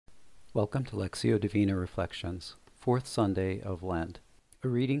Welcome to Lectio Divina Reflections, fourth Sunday of Lent. A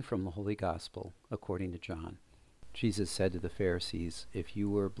reading from the Holy Gospel according to John. Jesus said to the Pharisees, "If you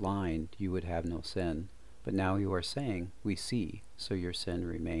were blind, you would have no sin. But now you are saying, 'We see,' so your sin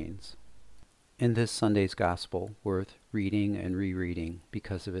remains." In this Sunday's Gospel, worth reading and rereading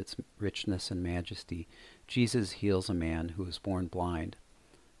because of its richness and majesty, Jesus heals a man who was born blind.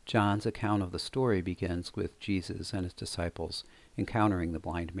 John's account of the story begins with Jesus and his disciples encountering the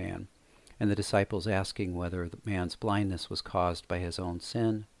blind man, and the disciples asking whether the man's blindness was caused by his own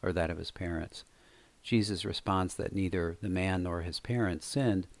sin or that of his parents. Jesus responds that neither the man nor his parents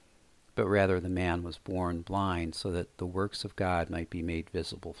sinned, but rather the man was born blind so that the works of God might be made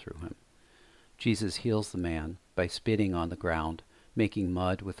visible through him. Jesus heals the man by spitting on the ground, making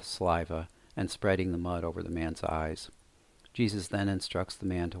mud with saliva, and spreading the mud over the man's eyes. Jesus then instructs the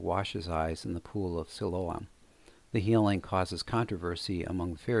man to wash his eyes in the pool of Siloam. The healing causes controversy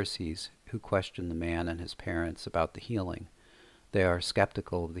among the Pharisees, who question the man and his parents about the healing. They are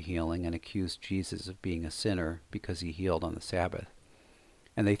skeptical of the healing and accuse Jesus of being a sinner because he healed on the Sabbath,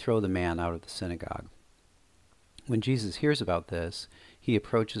 and they throw the man out of the synagogue. When Jesus hears about this, he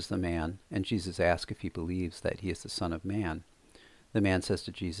approaches the man, and Jesus asks if he believes that he is the Son of Man. The man says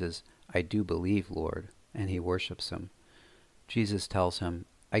to Jesus, "I do believe, Lord," and he worships him. Jesus tells him,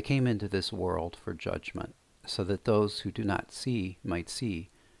 "I came into this world for judgment, so that those who do not see might see,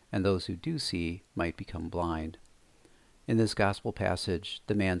 and those who do see might become blind." In this gospel passage,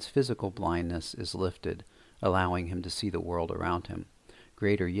 the man's physical blindness is lifted, allowing him to see the world around him.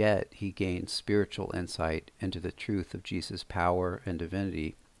 Greater yet, he gains spiritual insight into the truth of Jesus' power and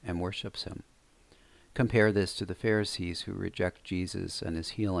divinity and worships him. Compare this to the Pharisees who reject Jesus and his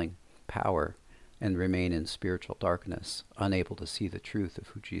healing power and remain in spiritual darkness, unable to see the truth of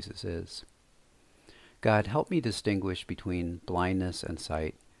who Jesus is. God, help me distinguish between blindness and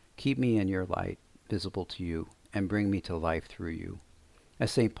sight. Keep me in your light, visible to you, and bring me to life through you.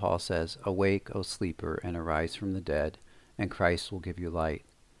 As St. Paul says, "Awake, O sleeper, and arise from the dead, and Christ will give you light."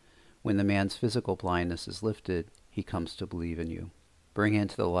 When the man's physical blindness is lifted, he comes to believe in you. Bring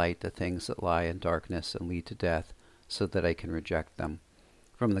into the light the things that lie in darkness and lead to death, so that I can reject them.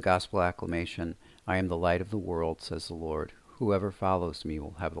 From the Gospel acclamation, "I am the light of the world, says the Lord. Whoever follows me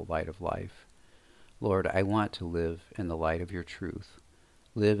will have the light of life." Lord, I want to live in the light of your truth.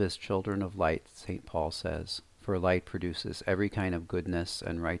 Live as children of light, St. Paul says, for light produces every kind of goodness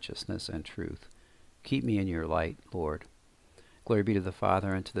and righteousness and truth. Keep me in your light, Lord. Glory be to the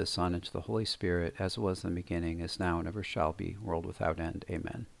Father, and to the Son, and to the Holy Spirit, as it was in the beginning, is now, and ever shall be, world without end.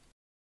 Amen.